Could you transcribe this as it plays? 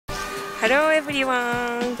Hello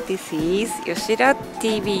everyone, this is Yoshida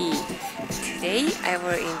TV. Today I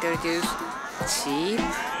will introduce cheap,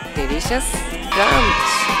 delicious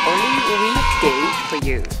lunch only weekday for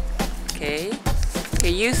you. Okay?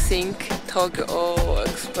 Okay, you think Tokyo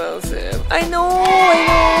expensive? I know.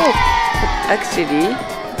 But actually,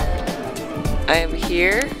 I am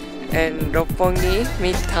here in Roppongi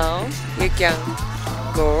Midtown. You can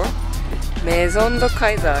go Maison de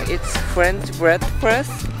Kaiser. It's French bread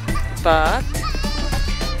press, but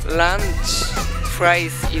lunch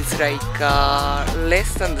price is like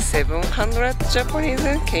less than 700 Japanese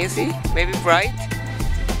yen. Can you see? Maybe bright.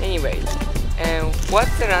 Anyway, and what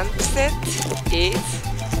the lunch set is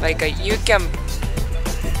like you can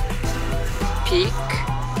pick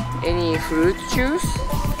any fruit juice,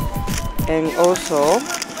 and also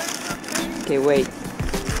okay, wait.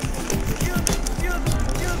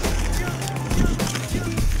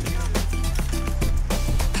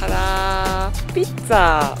 Ta-da!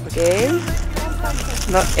 Pizza! Okay?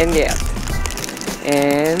 Not in yet.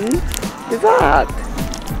 And dessert!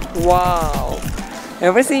 Wow!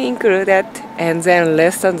 Everything included, and then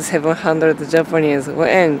less than 700 Japanese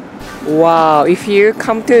yen. Wow! If you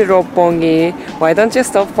come to Roppongi, why don't you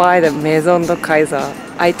stop by the Maison de Kaiser?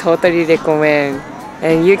 I totally recommend.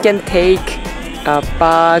 And you can take a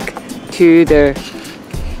bag to the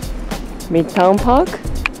Midtown Park.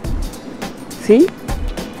 See?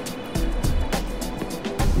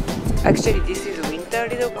 Actually, this is winter, a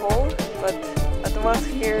little cold, but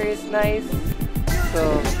atmosphere is nice,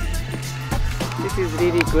 so this is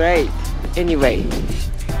really great. Anyway,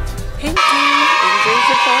 thank you. Enjoy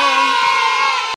Japan.